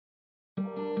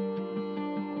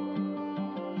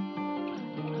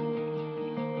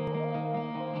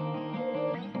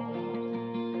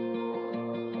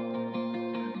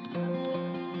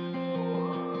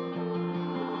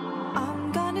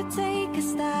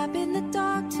stab in the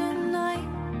dark tonight.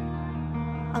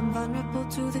 I'm vulnerable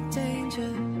to the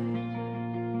danger,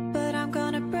 but I'm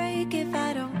gonna break if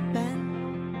I don't bend.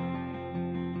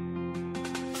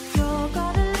 You're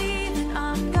gonna leave and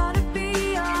I'm gonna be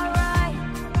alright.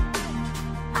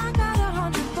 I got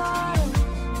 100 bottles,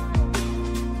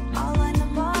 I'll line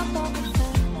them up all the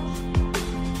fence,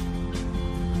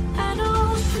 and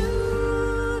I'll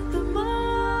shoot the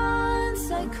months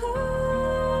I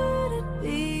couldn't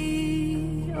be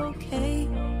okay.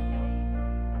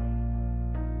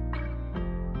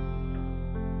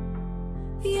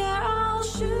 Yeah, I'll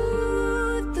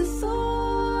shoot the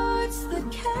thoughts that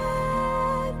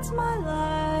kept my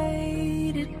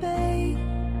light at bay.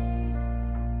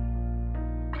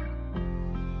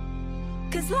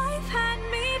 'Cause life had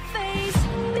me face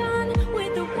down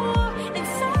with the war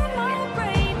inside my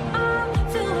brain. I'm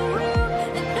fill the room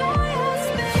and know your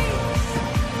space.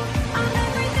 I'm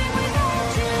everything without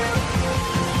you,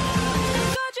 and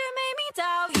God, you made me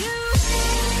doubt you.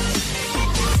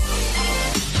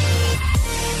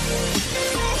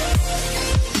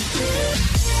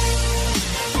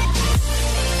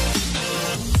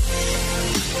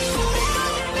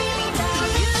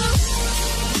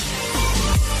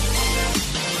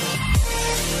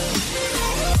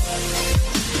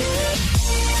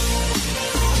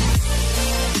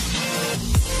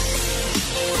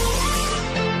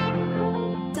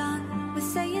 Done with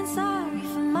saying sorry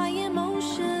for my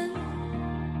emotion.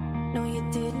 No, you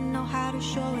didn't know how to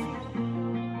show it.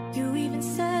 You even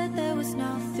said there was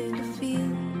nothing to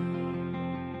feel.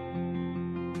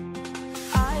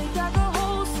 I dug a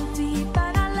hole so deep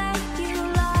and I let you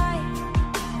lie.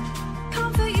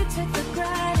 Comfort you took for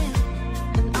granted,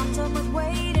 and I'm done with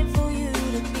waiting for you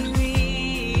to be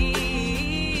real.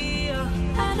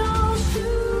 And I'll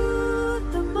shoot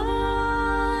the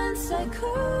months I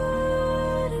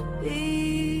couldn't be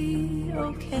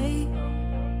okay.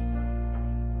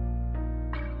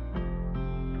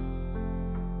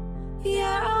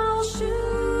 Yeah, I'll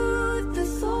shoot the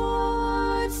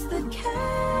thoughts that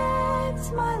kept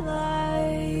my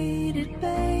light at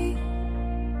bay.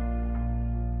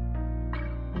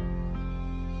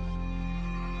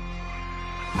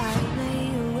 I lay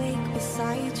awake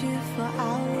beside you for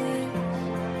hours.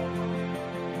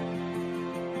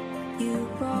 You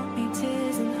brought me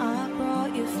tears and I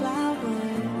brought you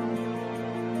flowers.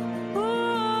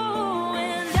 Ooh,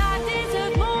 and I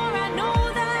deserve more. I know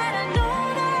that,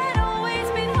 always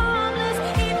been harmless.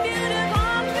 If you'd have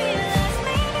harmed me less,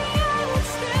 maybe I would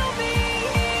still be.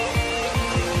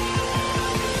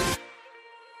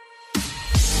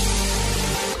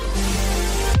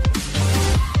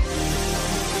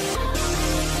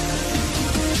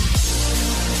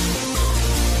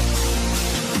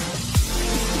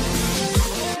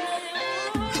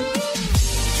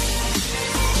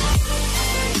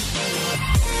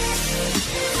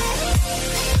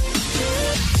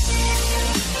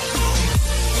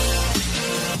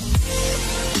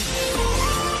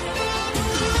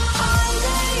 I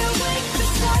lay awake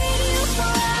beside you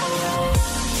for hours.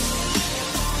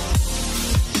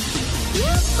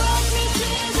 You brought me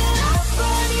tears and I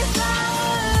brought you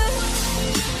flowers.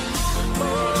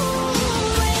 Ooh,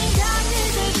 and I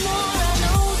deserve more. I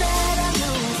know that.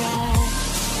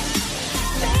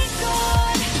 Thank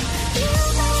God you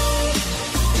made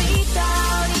me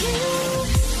doubt you.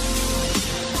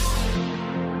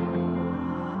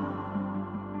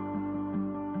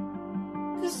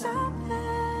 'Cause I'm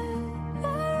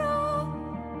better off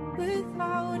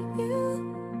without you.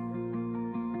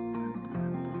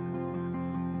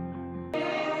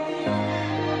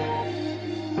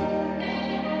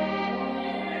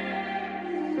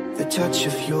 The touch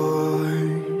of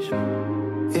yours,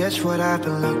 it's what I've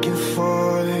been looking for.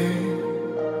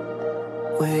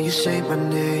 When you say my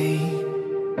name,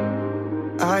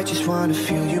 I just wanna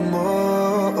feel you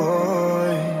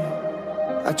more.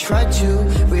 I tried to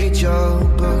read your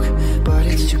book, but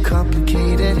it's too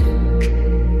complicated,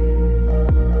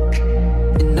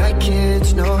 and I can't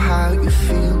know how you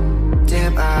feel.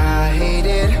 Damn, I hate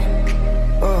it.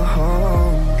 Oh,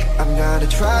 I'm gonna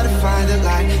try to find the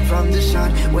light from the sun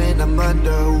when I'm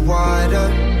underwater.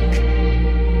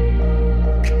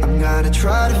 I'm gonna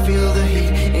try to feel the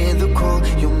heat in the cold.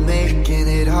 You're making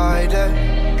it harder.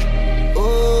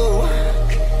 Oh,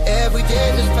 every day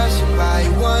that's passing by, I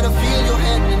wanna feel your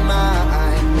hand in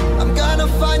mine. I'm gonna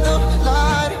find the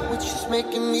light, which is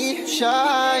making me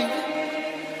shine.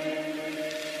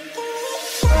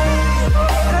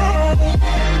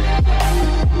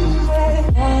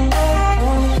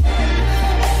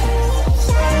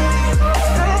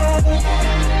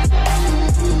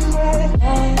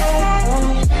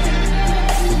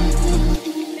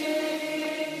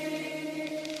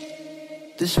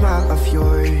 the smile of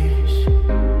yours.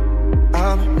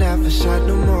 I'm never sad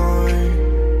no more.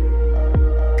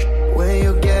 When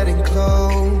you're getting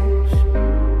close,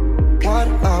 what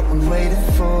are we waiting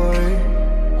for?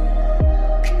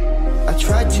 I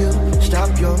tried to stop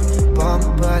your bomb,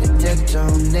 but it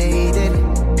detonated.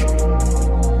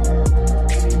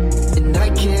 And I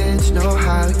can't know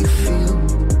how you feel.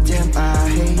 Damn, I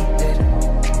hate it.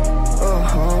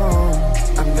 Oh,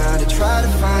 I'm gonna try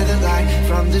to find the light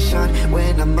from the sun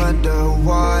when I'm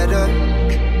underwater.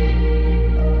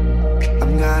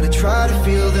 I'm gonna try to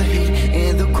feel the heat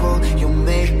in the cold. You're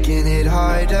making it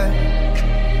harder.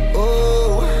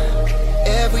 Oh,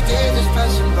 every day that's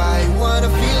passing by, wanna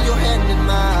feel your hand in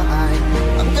mine.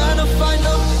 I'm gonna find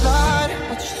the light,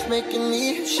 what's just making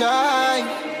me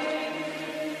shine.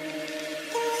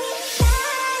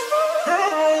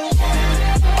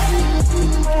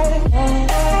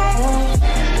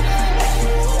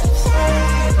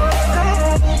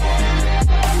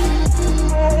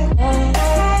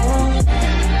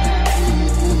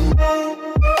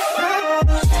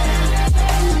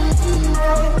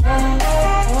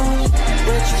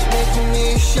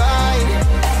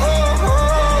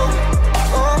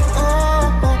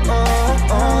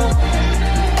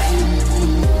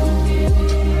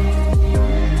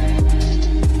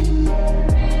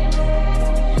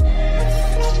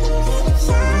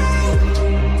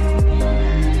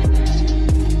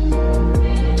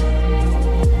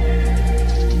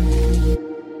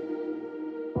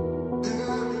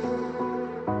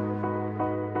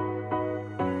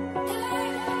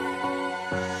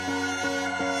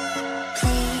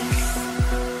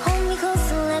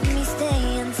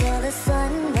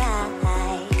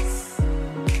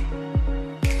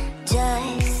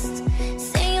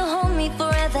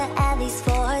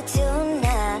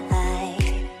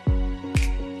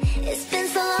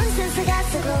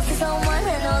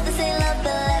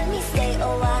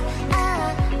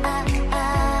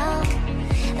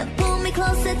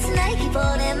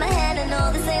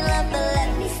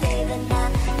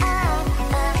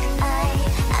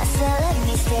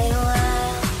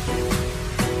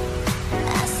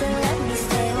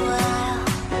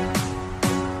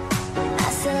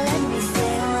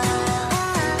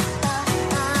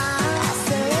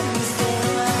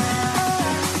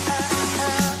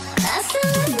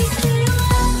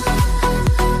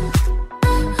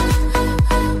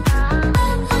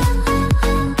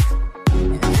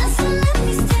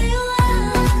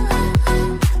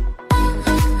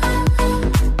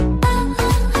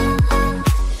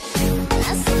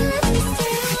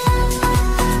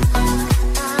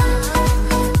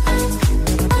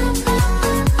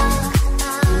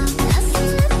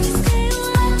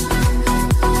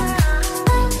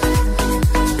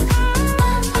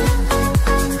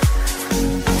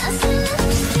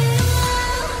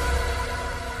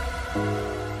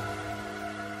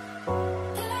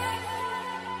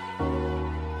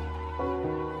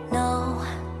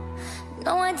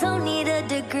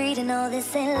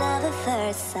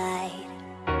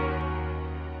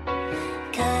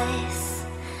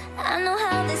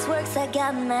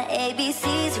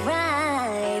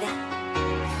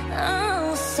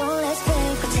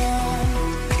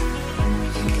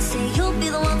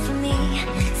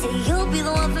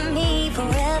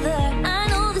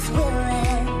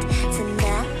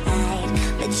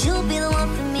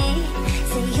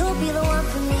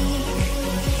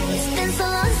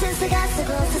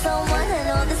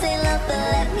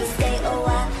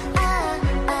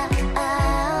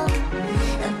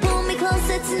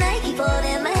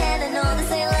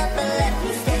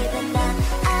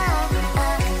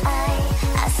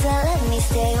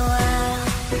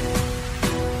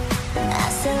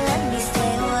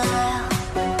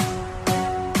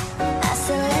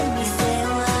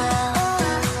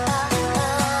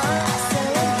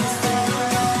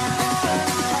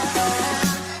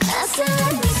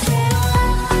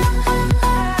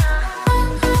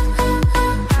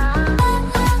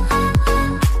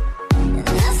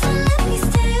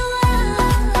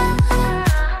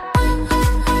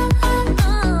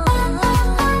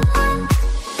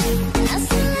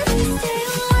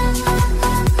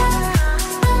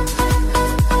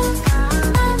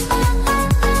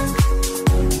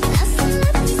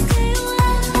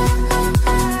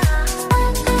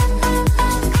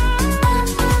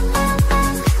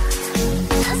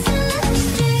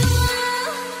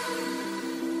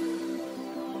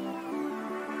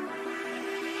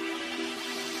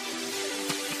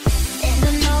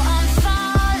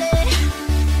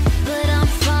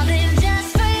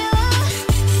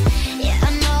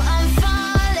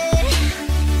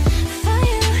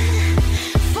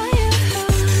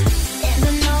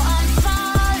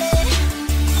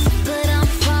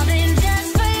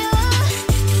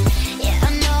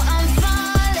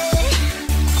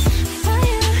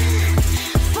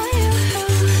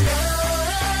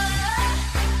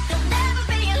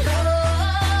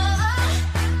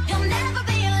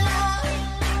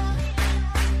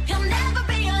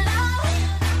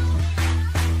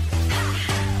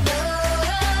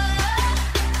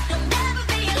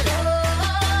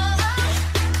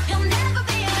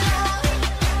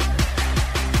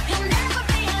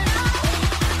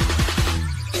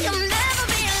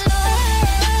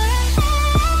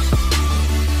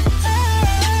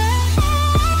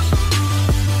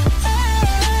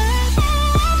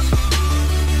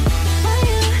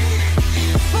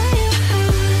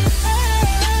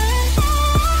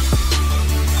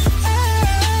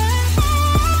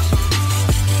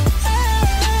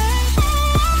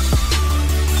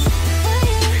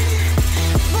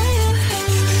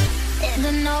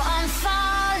 Even though I'm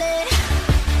falling,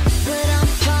 but I'm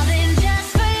falling just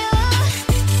for you.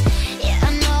 Yeah,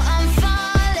 I know I'm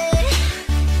falling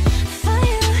for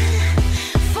you,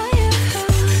 for you.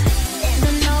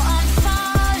 Even though I'm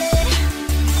falling,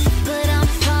 but I'm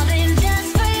falling just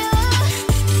for you.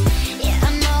 Yeah,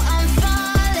 I know I'm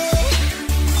falling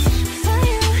for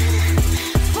you,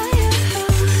 for you.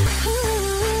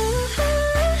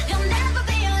 You'll never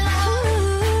be alone.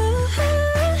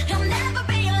 You'll never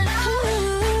be alone.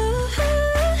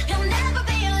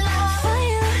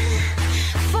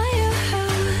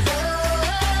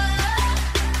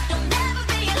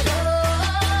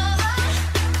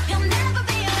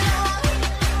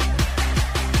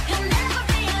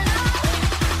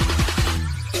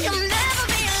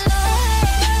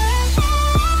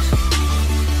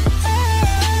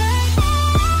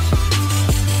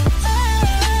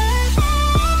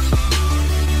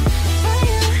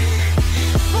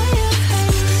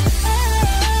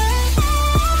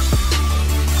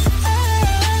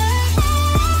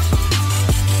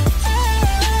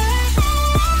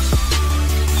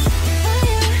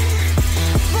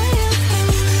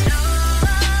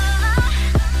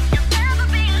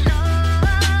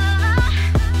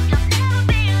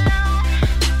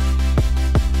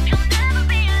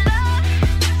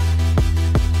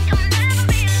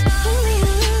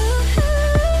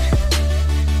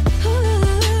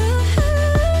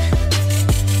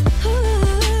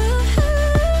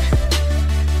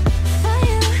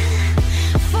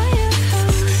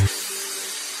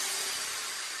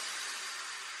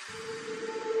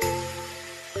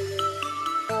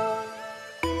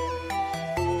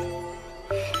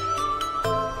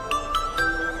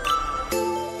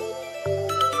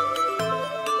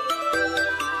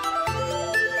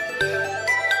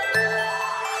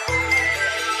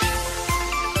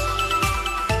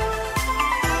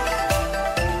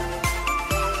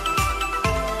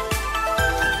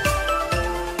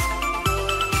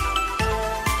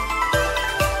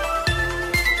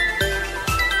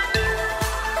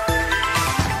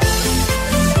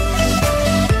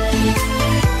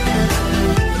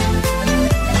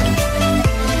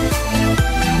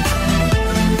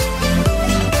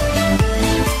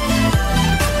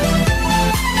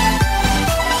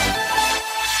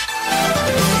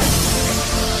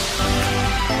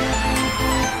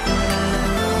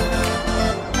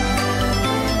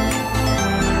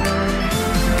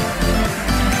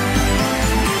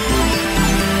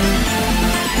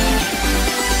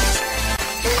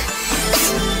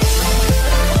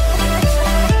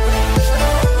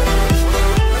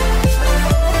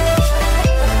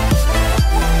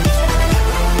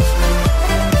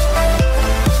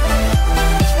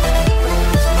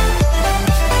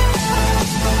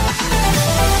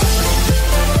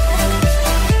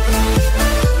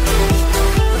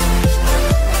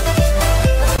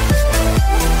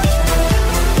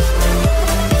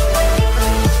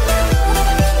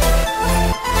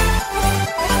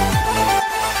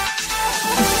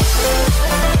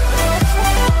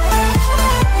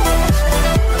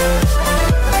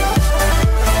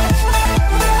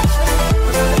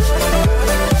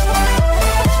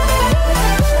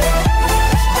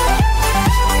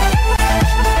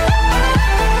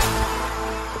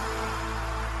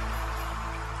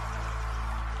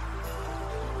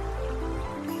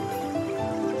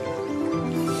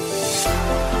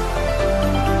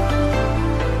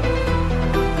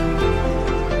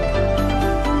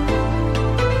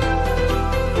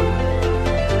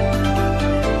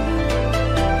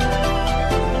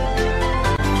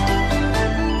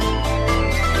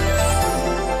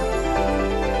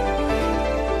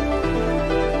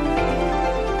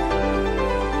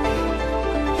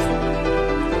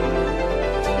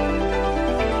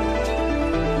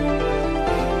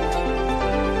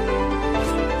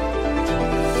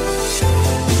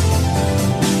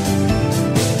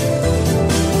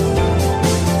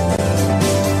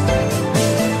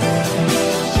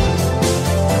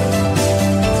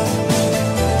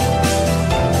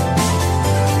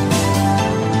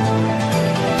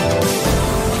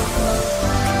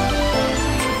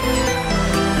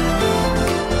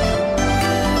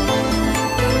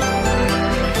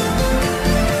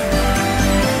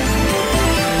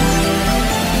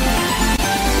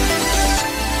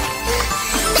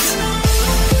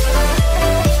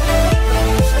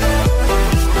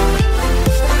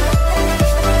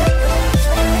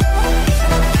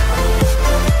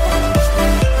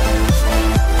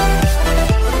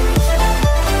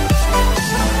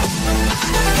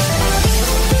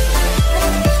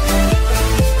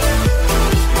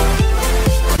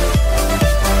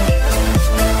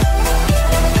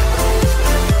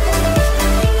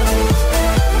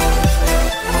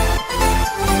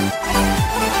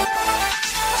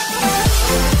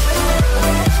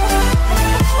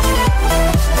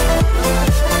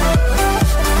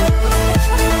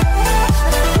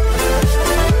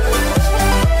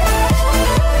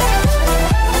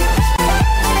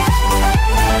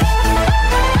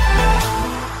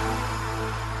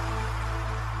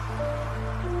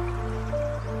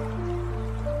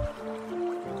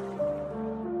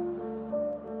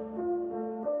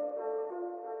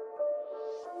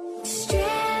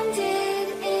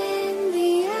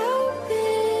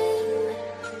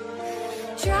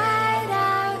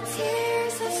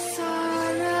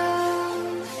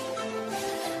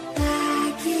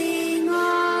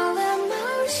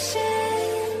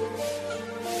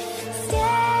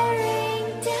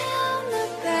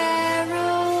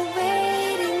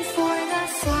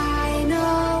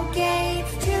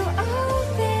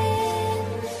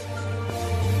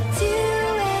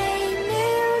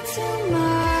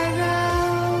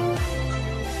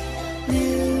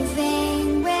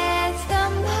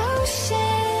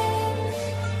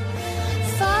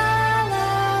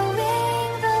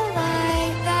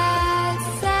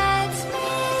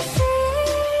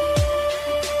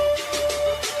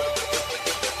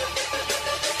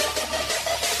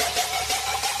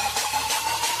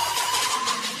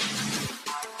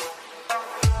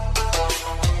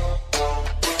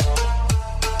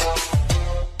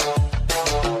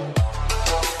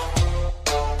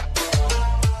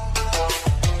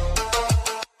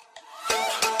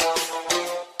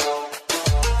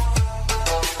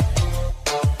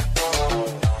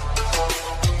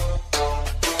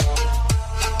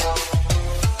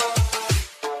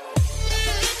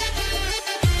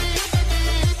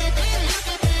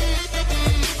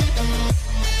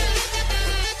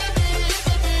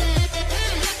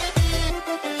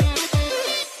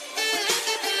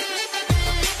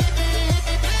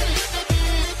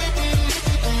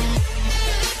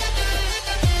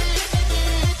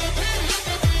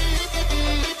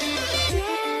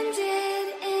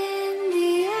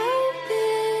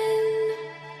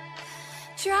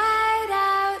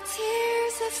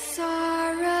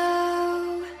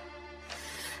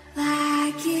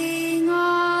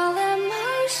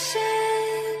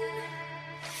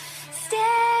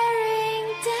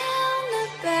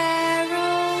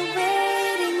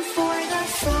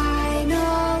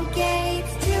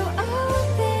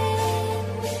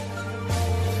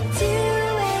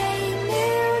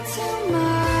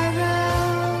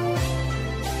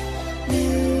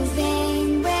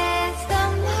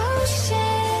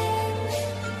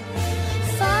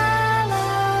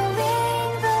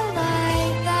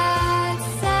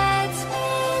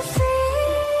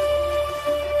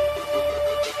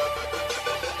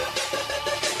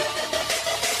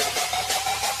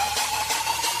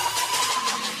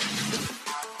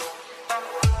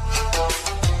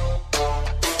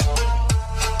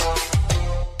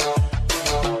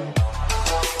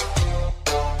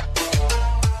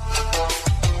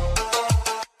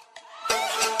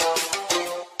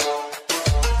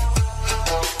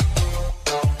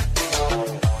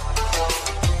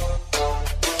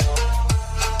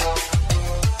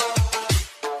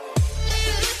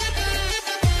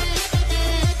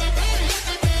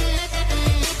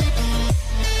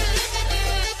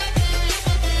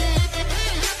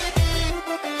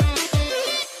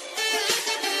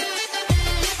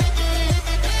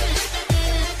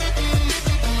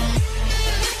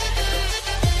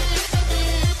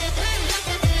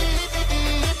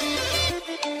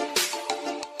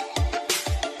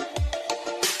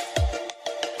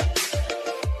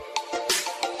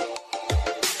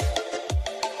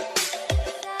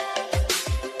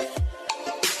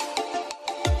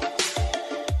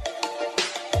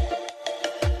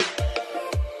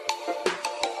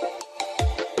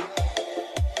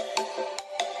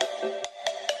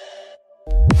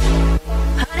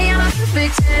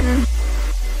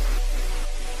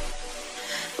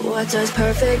 What does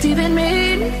perfect even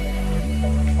mean?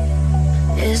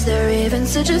 Is there even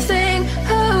such a thing?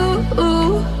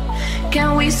 Oh,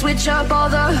 can we switch up all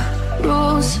the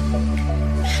rules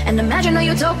and imagine a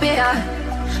utopia?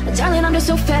 Darling, I'm just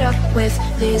so fed up with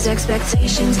these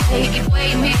expectations. They keep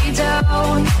weighing me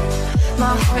down.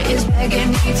 My heart is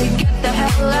begging me to get the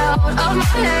hell out of my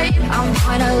head. I'm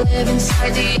trying to live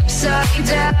inside the upside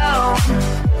down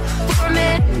for a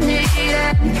minute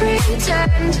and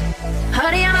pretend.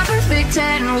 Honey, I'm a perfect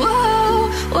 10. Whoa,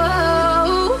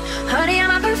 whoa. Honey, I'm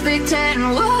a perfect 10.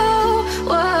 Whoa,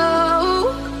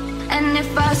 whoa. And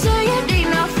if I say it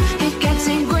enough, it gets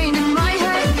ingrained in my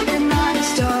head, and I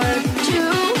start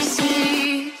to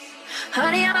see.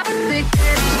 Honey, I'm a perfect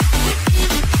 10.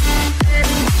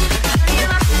 Honey,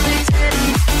 I'm a perfect 10.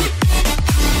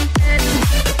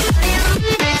 Honey, I'm a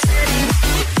perfect 10.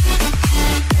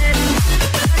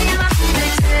 Honey, I'm a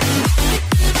perfect 10.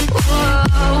 Whoa.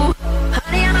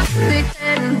 Honey, I'm a perfect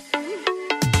 10.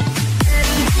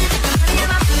 Honey,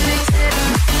 I'm a perfect 10.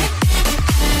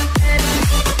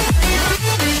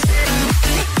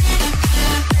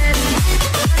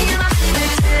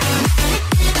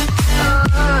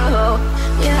 Oh,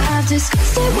 yeah, I've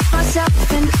discussed it with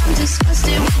myself, and I'm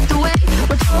disgusted with the way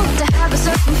we're told to have a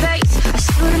certain face. I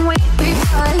stood and wait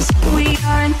because we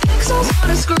aren't pixels on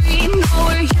a screen. No,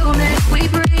 we're human, we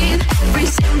breathe. Every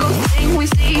single thing we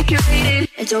see curated,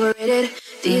 it's overrated.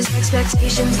 These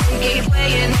expectations, they keep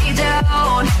weighing me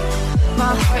down.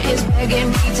 My heart is begging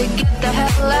me to get the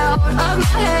hell out of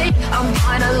my head. I'm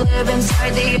trying to live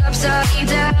inside the upside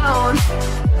down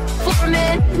for a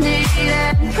minute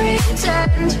and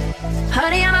pretend.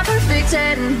 Honey, I'm a perfect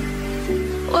 10.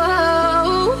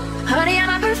 Whoa. Honey, I'm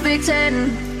a perfect 10.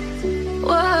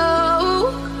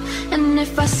 Whoa. And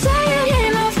if I say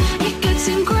it enough, it gets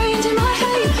ingrained in my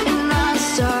head, and I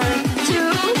start to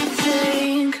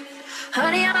think.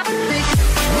 Honey, I'm a perfect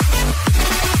 10.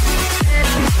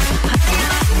 Honey,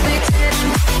 I'm a perfect 10.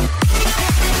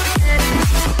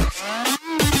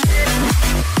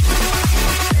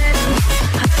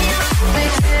 Honey, I'm a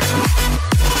perfect 10.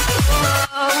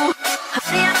 Whoa.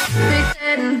 Honey, I'm a perfect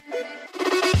 10.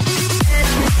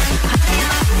 Honey,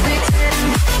 I'm a perfect 10.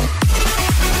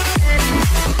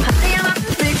 Honey, I'm a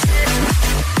perfect 10.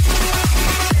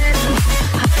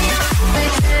 Honey, I'm a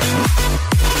perfect 10.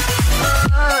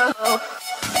 Oh.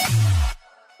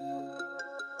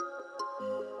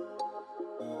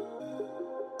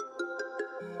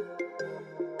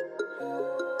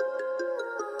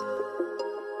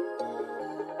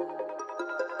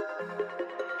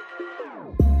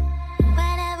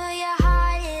 Whenever your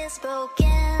heart is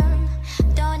broken,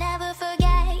 don't ever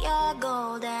forget you're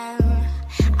golden.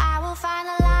 I will find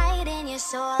a light in your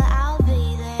soul, I'll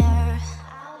be there.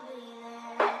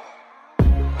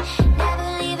 Never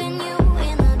leaving you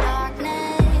in the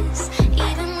darkness,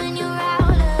 even when you're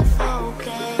out of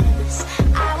focus.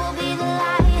 I will be the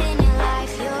light in your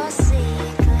life, you'll see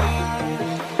clear.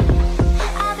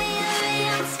 I'll be your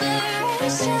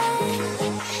inspiration,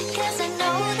 'cause I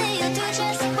know that you'll do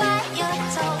just what you're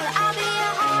told. I'll be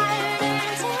your heart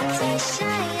and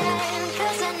temptation,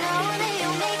 'cause I know that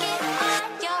you'll make it on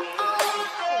your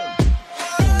own.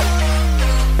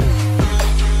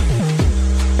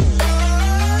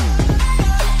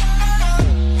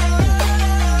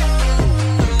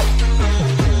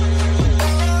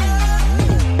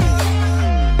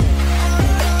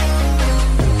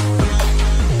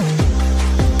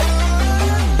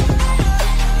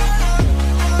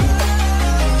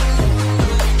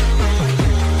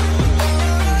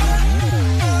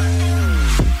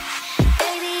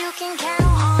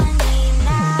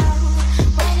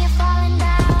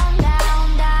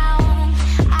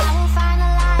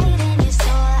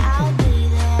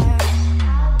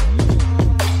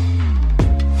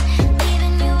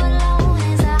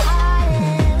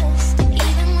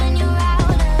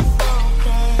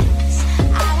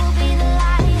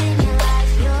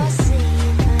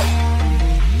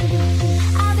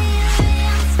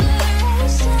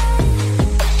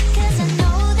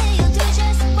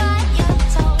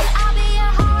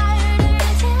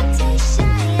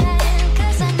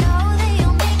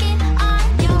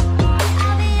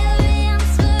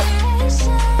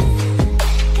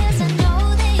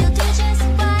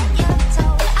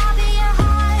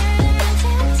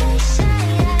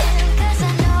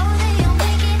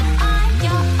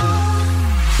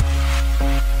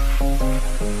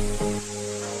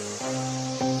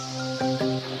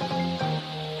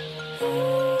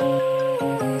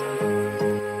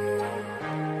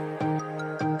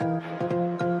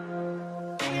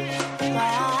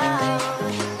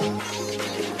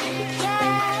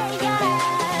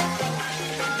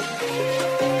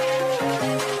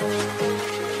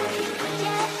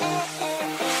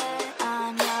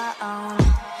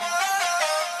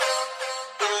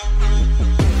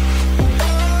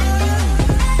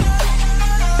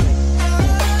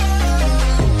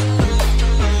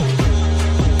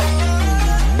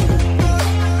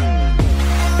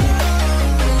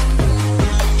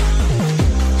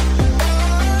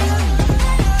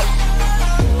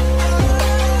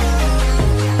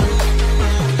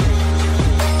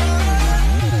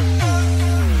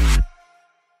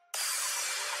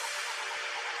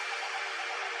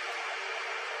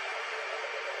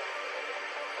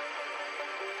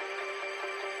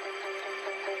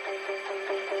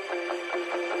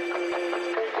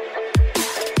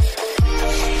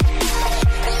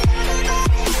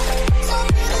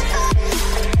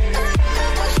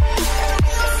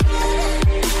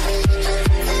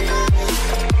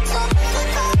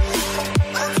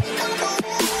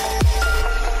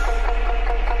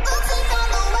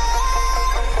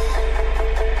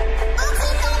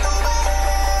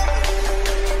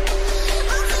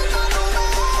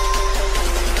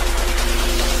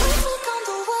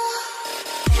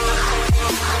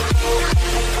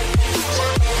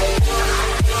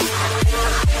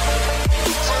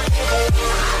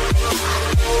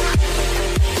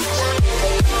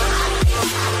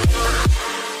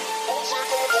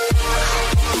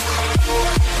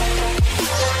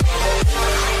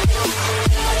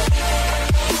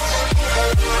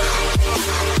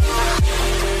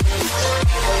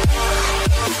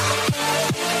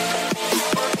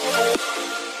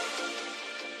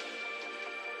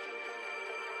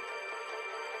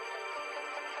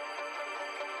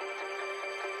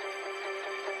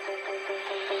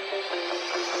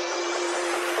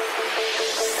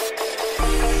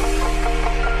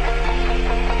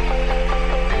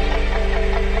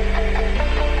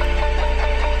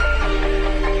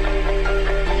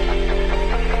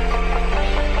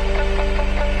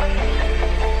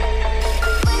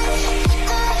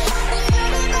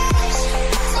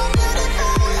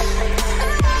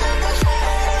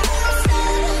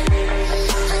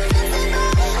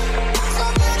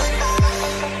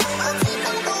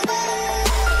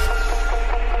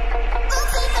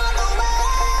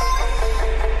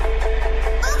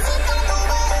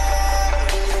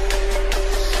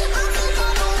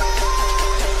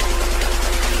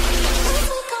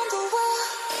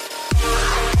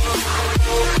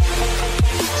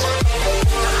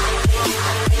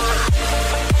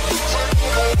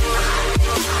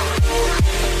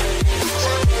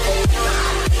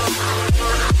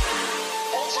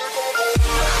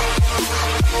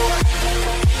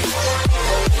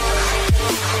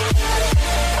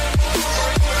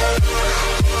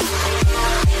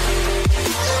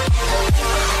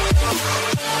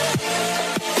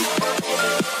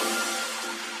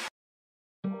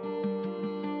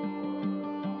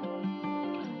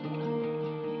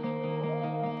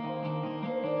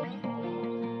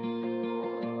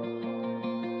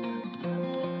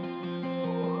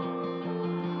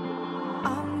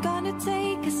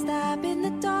 take a stab in the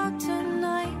dark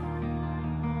tonight.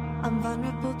 I'm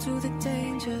vulnerable to the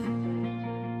danger,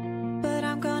 but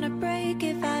I'm gonna break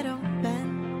if I don't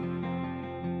bend.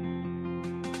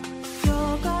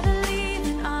 You're gonna leave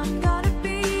and I'm gonna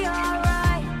be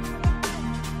alright.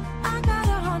 I got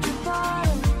 100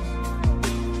 bottles,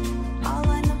 I'll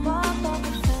line them up on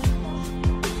the fence,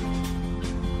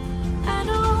 and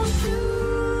I'll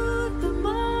shoot the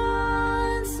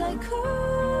months I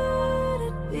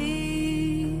couldn't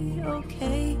be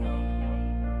okay.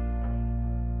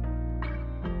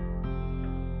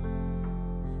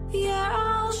 Yeah,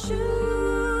 I'll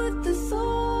shoot the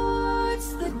thoughts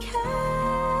that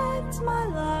kept my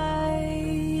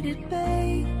light at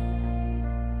bay.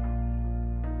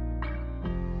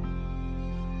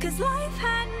 'Cause life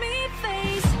had me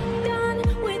face down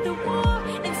with the war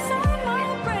inside my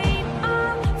brain.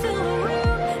 I'm fill the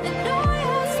room and know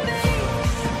your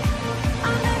space.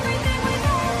 I'm everything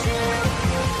without you.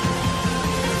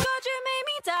 And God, you made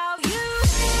me doubt you.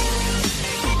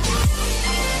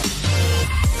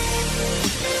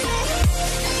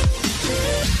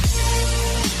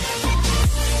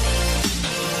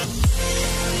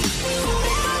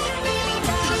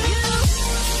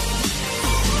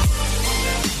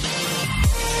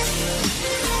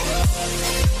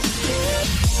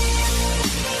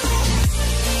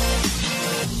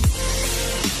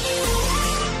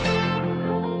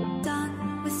 Done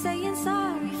with saying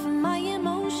sorry for my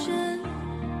emotion.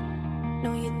 No,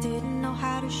 you didn't know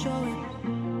how to show it.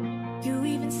 You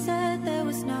even said there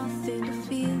was nothing to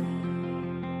feel.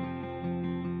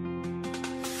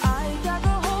 I dug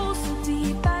a hole so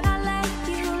deep and I let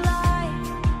you lie.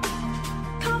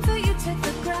 Comfort you took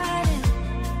for granted,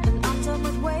 and I'm done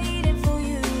with waiting for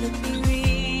you to be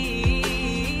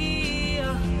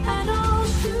real. And I'll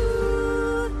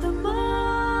shoot the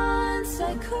months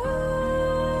I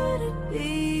couldn't be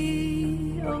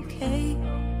okay.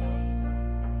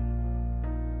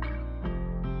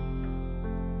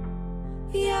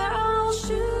 Yeah, I'll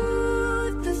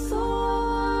shoot the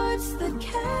thoughts that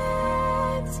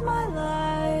kept my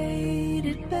light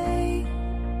at bay.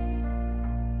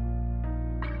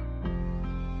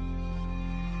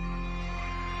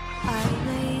 I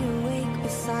lay awake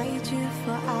beside you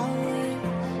for hours.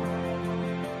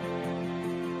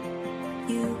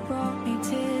 You brought me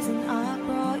tears and I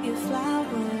brought you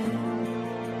flowers.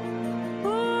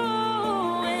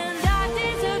 Ooh, and I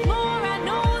deserve more. I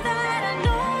know that,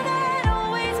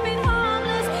 always been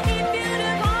harmless. If you'd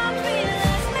have harmed me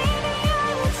less, maybe I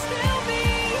would still be.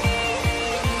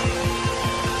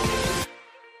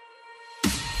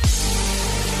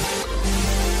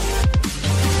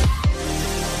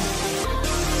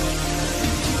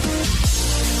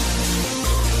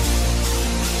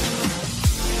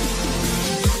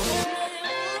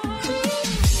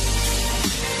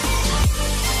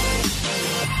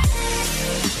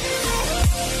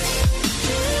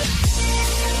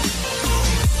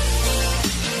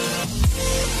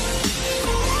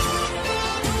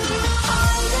 I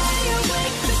lay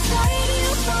awake beside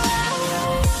you for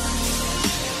hours.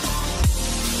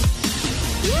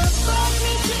 You brought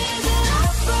me tears and I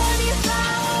brought you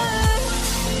flowers.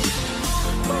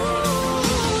 Ooh,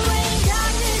 and I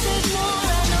deserve more.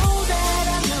 I know that.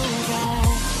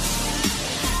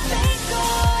 Thank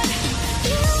God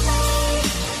you made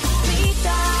me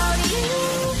doubt you.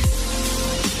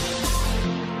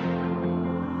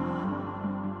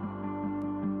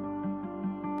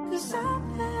 'Cause I'm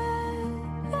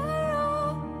better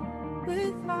off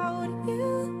without you.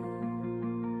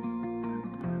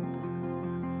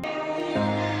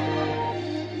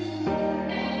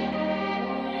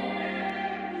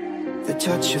 The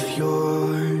touch of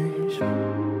yours,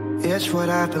 it's what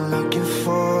I've been looking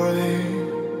for.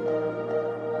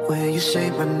 When you say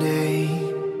my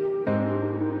name,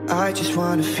 I just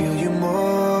wanna feel you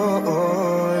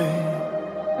more.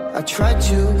 I tried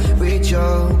to read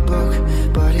your book,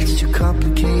 but it's too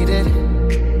complicated.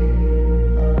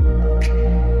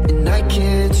 And I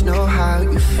can't know how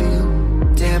you feel.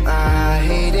 Damn, I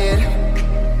hate it.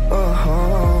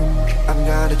 Oh, I'm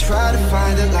gonna try to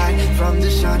find the light from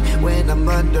the sun when I'm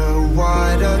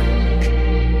underwater.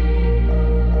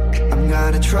 I'm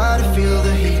gonna try to feel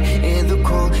the heat in the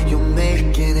cold. You're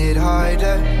making it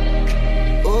harder.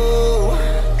 Oh,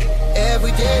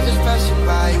 every day just passing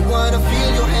by. Wanna feel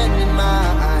your hand in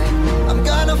mine. I'm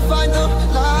gonna find the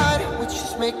light, which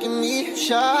is making me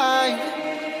shine.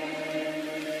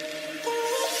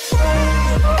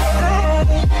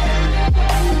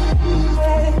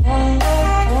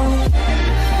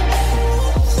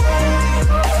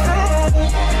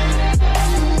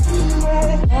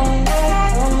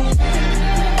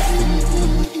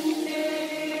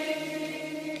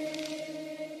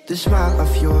 the smile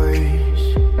of yours.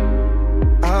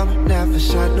 I'm never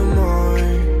sad no more.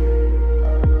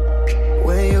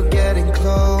 When you're getting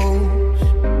close,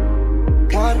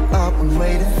 what are we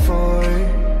waiting for?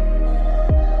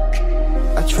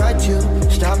 I tried to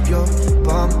stop your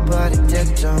bomb, but it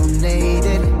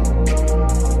detonated.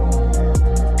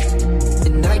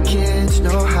 And I can't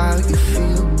know how you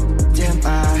feel. Damn,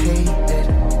 I hate it.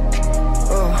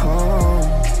 Oh,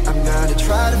 I'm gonna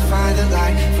try to find the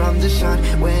light from the sun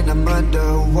when I'm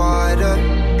underwater.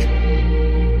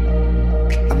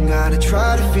 I'm gonna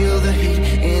try to feel the heat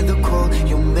in the cold.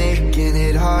 You're making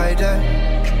it harder.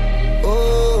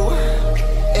 Oh,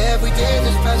 every day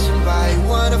that's passing by,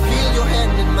 wanna feel your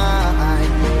hand in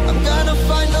mine. I'm gonna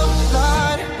find the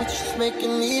light, which is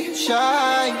making me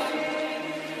shine.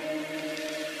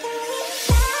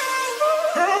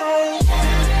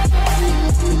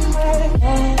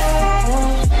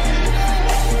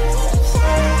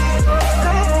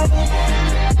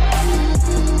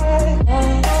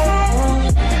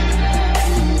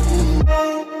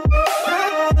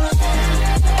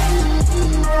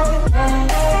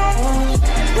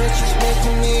 Which is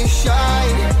making me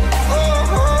shine. Oh,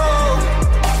 oh,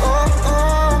 oh, oh,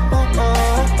 oh,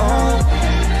 oh, oh.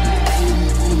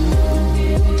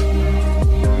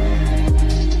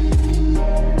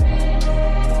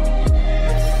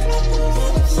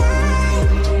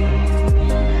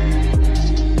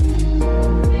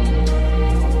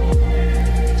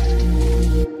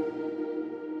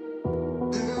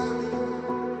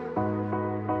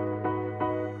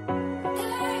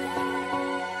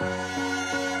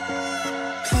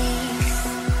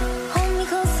 Hold me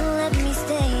close and let me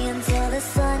stay until the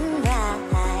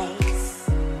sunrise.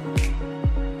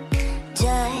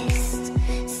 Just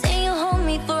say you'll hold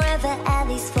me forever, at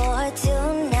least for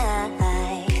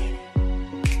tonight.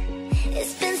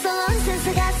 It's been so long since I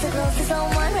got so close to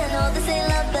someone. I know this ain't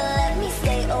love, but let me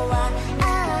stay a while.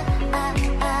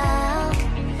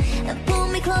 And pull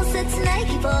me closer tonight,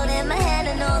 keep holding my hand.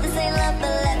 I know this ain't love,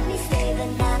 but let me stay the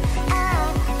night.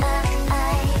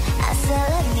 I said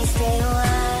let me stay a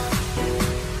while.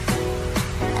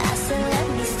 I said let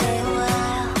me stay a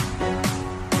while.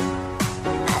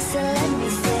 I said let me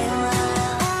stay a while.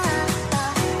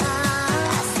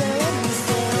 I said let me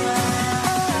stay a while.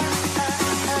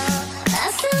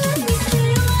 I said let me stay a while. I said let me stay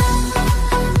a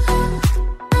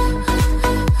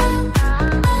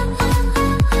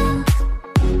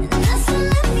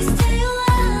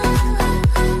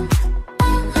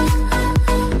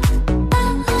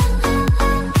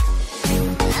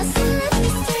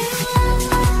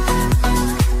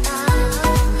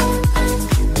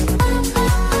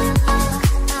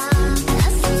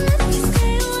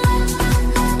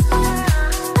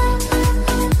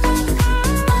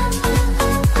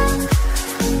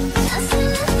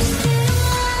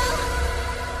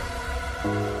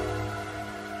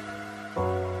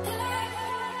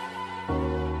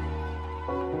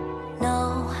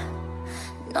No,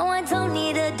 no, I don't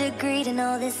need a degree to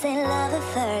know this ain't love at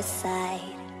first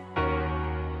sight.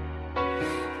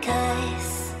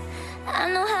 'Cause I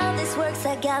know how this works,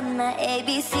 I got my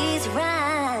ABCs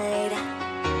right.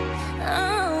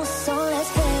 Oh, so let's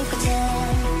play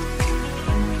pretend.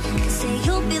 Say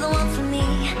you'll be the one for me.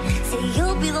 Say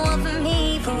you'll be the one for me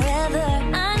forever.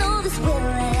 I know this will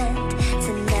end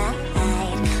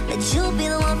tonight, but you'll be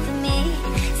the one for me.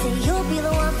 Say you'll be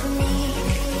the one for me.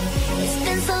 It's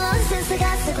been so long since I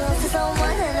got so close to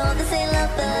someone. I know this ain't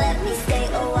love, but let me stay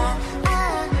a while.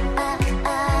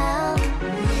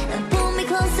 And pull me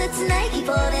closer tonight, keep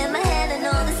holding my hand. I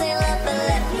know this ain't love, but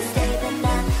let me stay the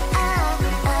night.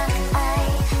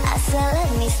 I said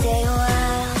let me stay a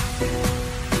while.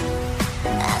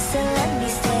 I said let me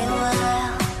stay a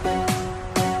while.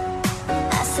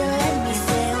 I said let me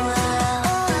stay a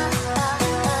while.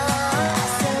 I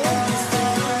said let me stay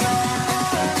a while.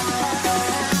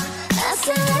 I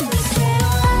said let me stay a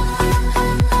while.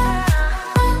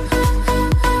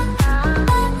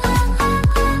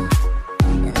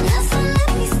 I said let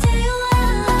me stay a while.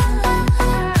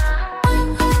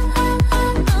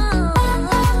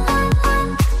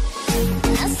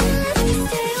 I said let me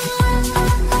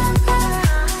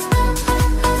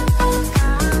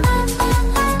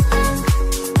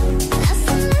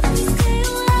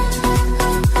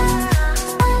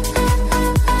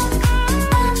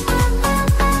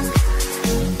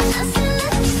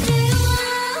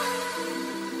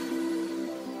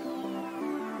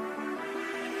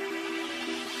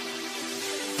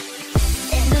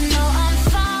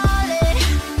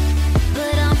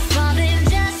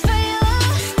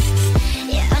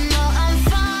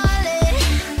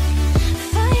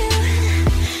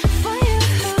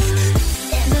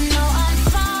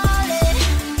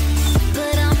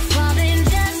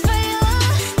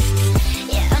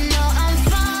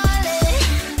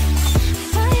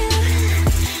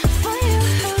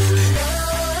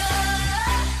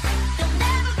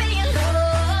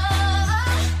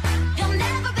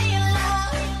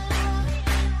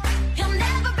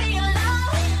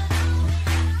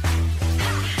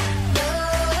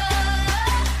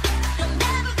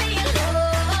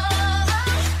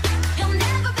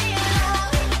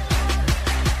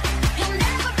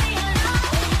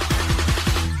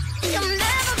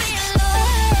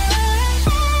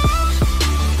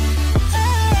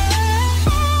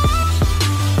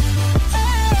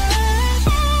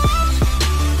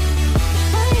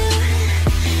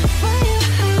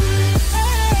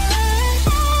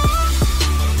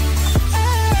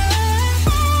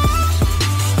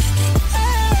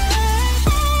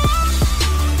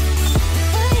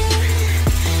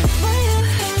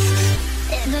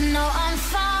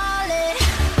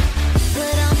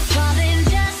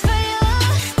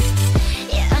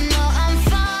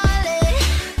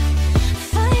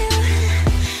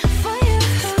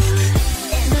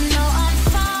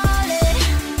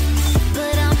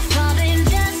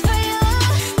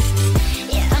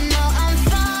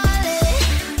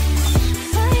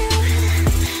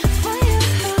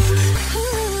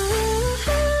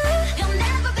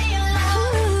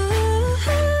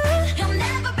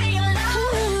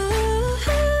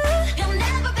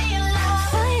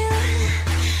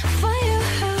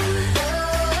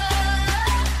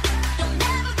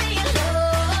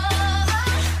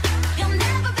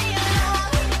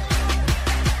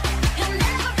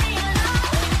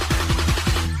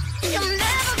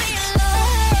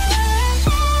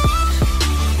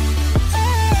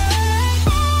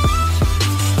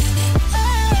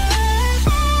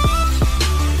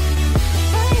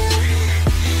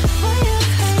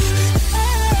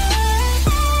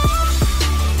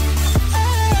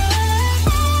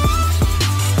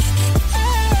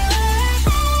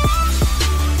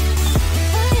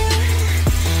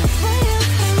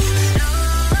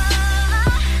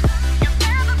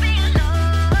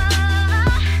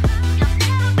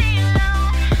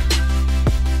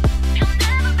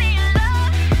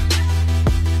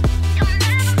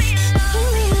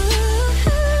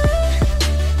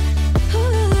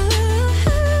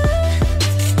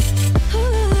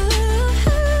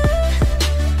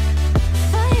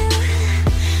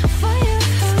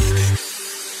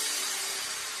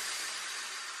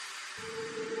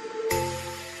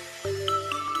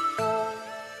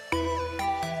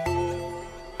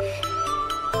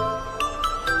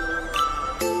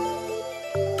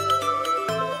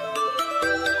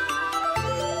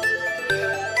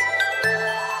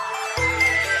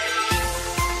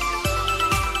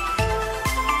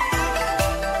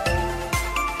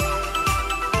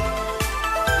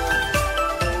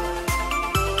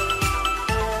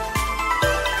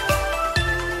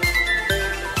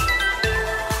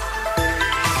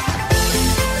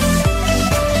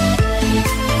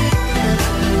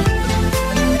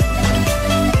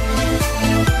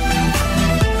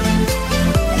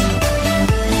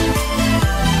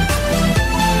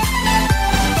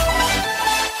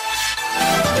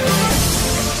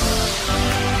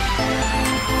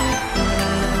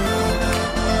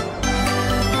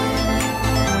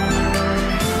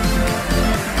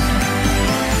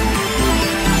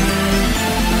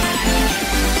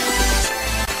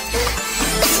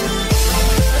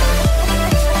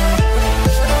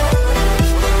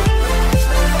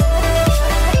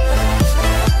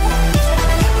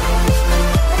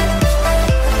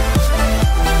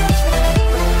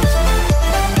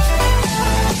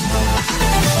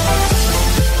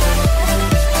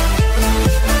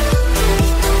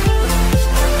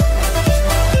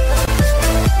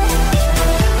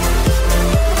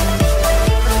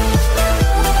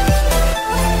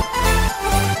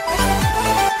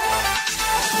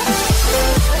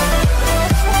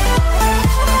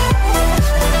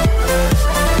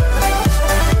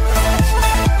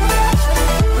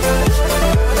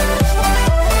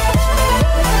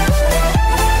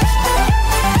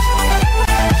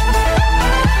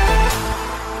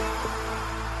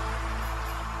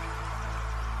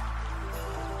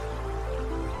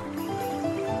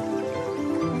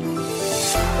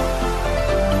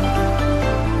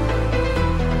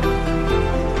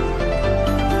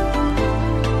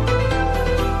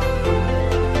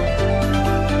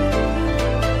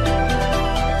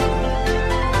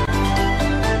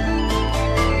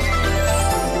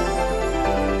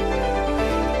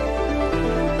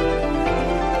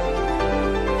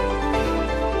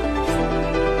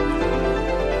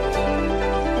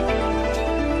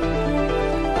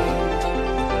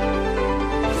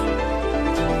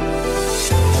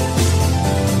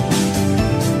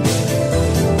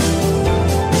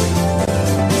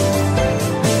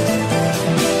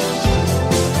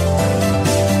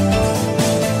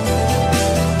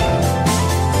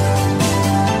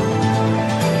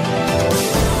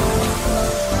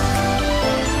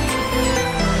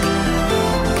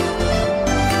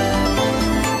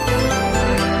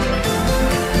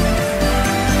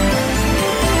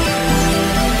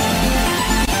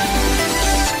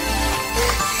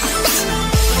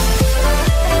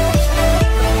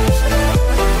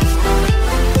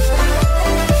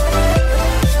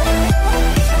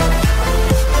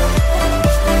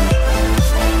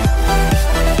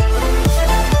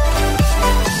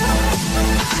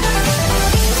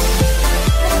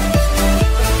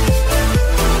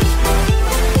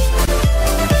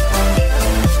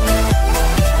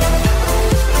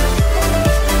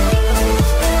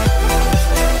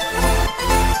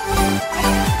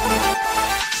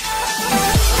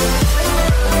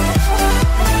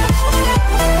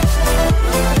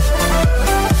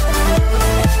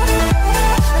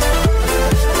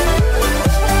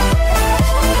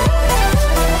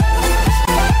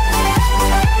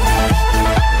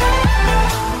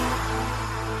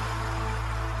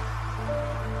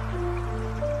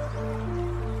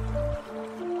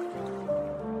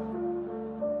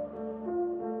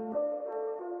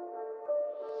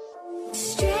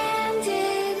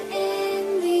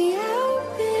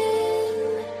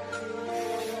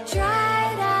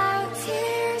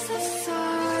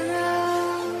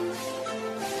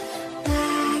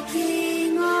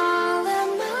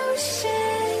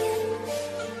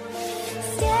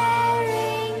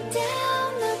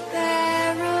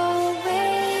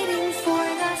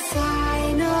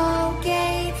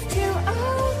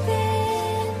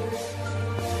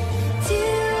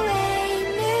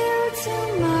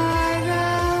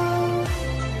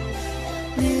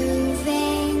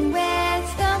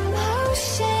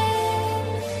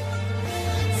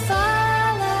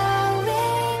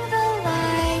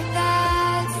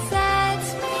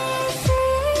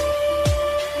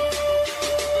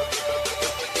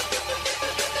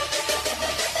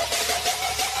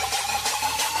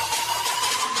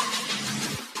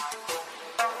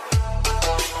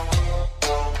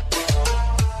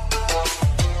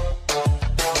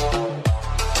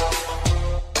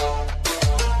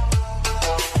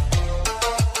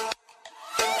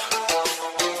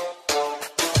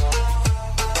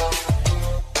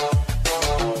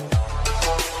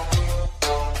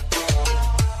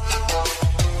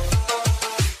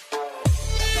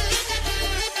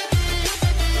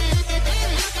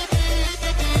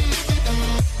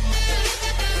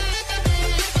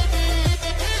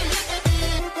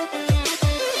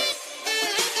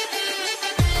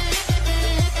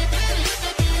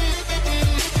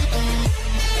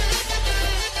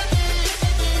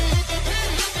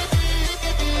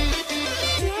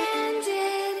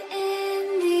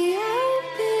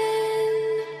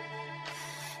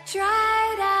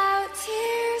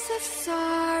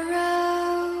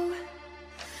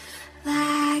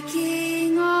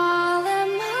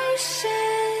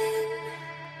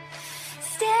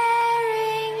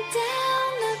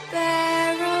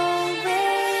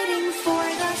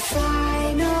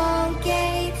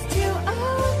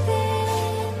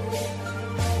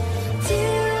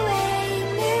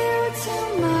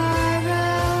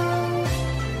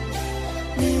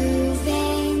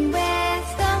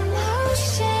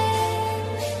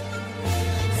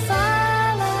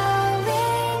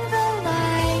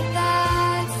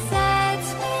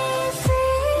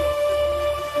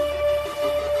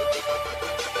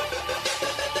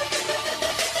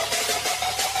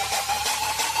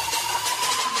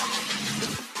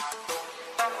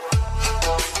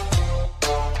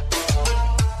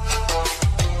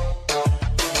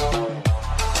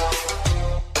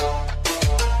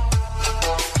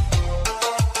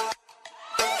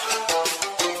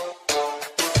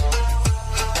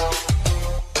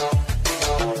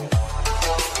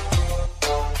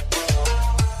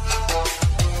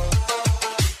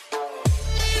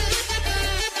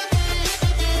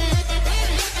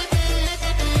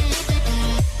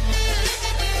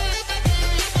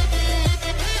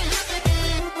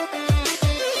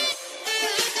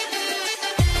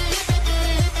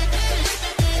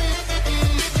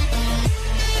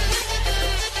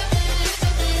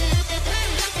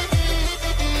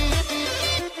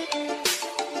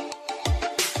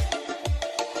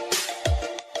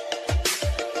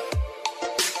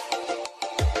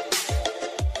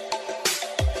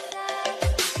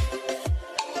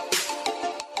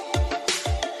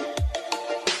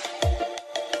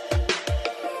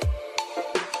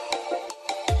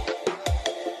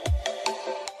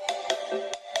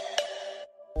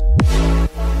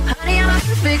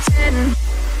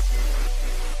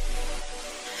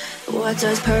What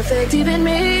does perfect even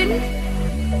mean?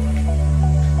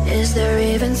 Is there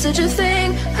even such a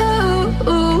thing?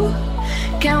 Oh,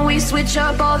 can we switch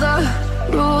up all the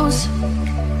rules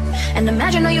and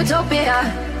imagine a utopia?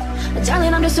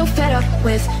 Darling, I'm just so fed up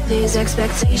with these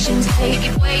expectations. They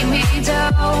keep weighing me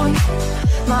down.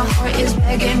 My heart is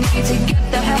begging me to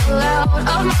get the hell out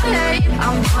of my head.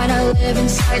 I'm trying to live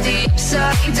inside the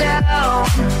upside down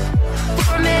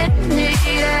for a minute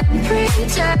and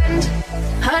pretend.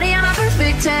 Honey, I'm a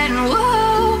perfect 10.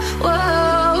 Whoa,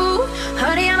 whoa.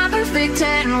 Honey, I'm a perfect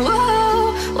 10.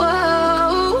 Whoa,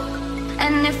 whoa.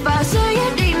 And if I say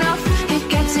it enough, it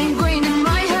gets ingrained in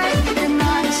my head, and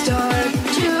I start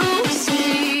to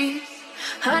see.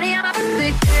 Honey, I'm a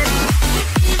perfect 10.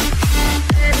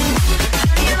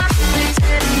 Honey, I'm a perfect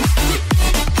 10.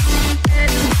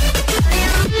 Honey,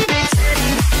 I'm a perfect 10.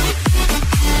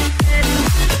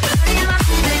 Honey, I'm a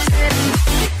perfect 10.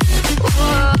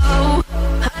 Whoa.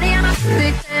 Honey, I'm a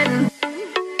perfect 10.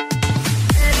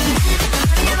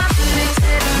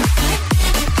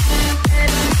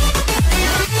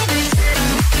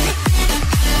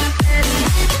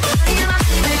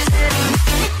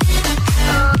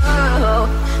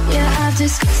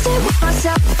 Disgusted with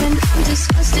myself, and I'm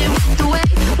disgusted with the way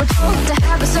we're told to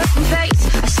have a certain face.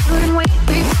 I stood and wait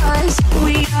because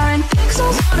we aren't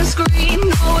pixels on a screen.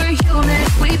 No, we're human,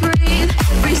 we breathe.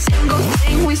 Every single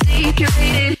thing we see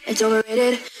curated, it's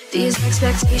overrated. These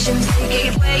expectations, they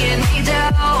keep weighing me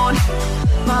down.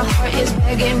 My heart is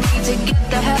begging me to get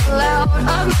the hell out of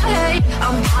my head.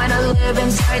 I'm trying to live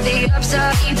inside the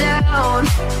upside down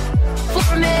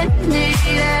for a minute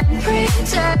and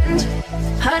pretend.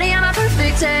 Honey, I'm a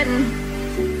perfect 10.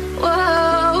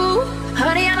 Whoa.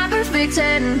 Honey, I'm a perfect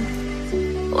 10.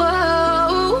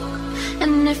 Whoa.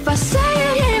 And if I say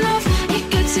it enough, it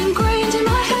gets ingrained in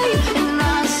my head, and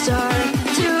I start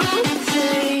to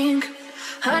think.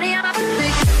 Honey, I'm a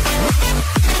perfect 10.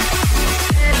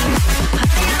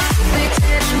 Honey, I'm a perfect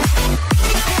 10.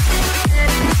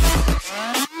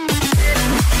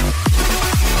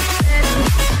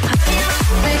 Honey, I'm a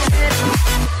perfect 10.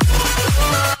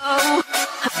 Whoa.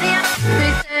 Honey, I'm a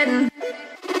perfect 10.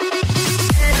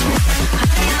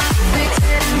 Honey, I'm a perfect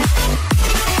 10.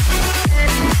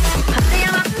 Honey,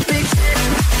 I'm a perfect 10.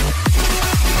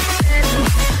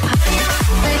 Honey, I'm a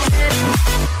perfect 10.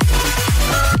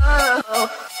 Oh.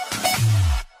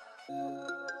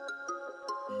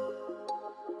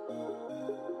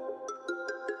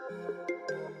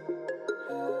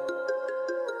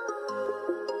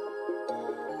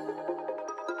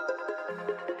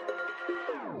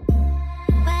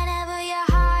 Whenever your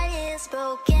heart is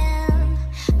broken,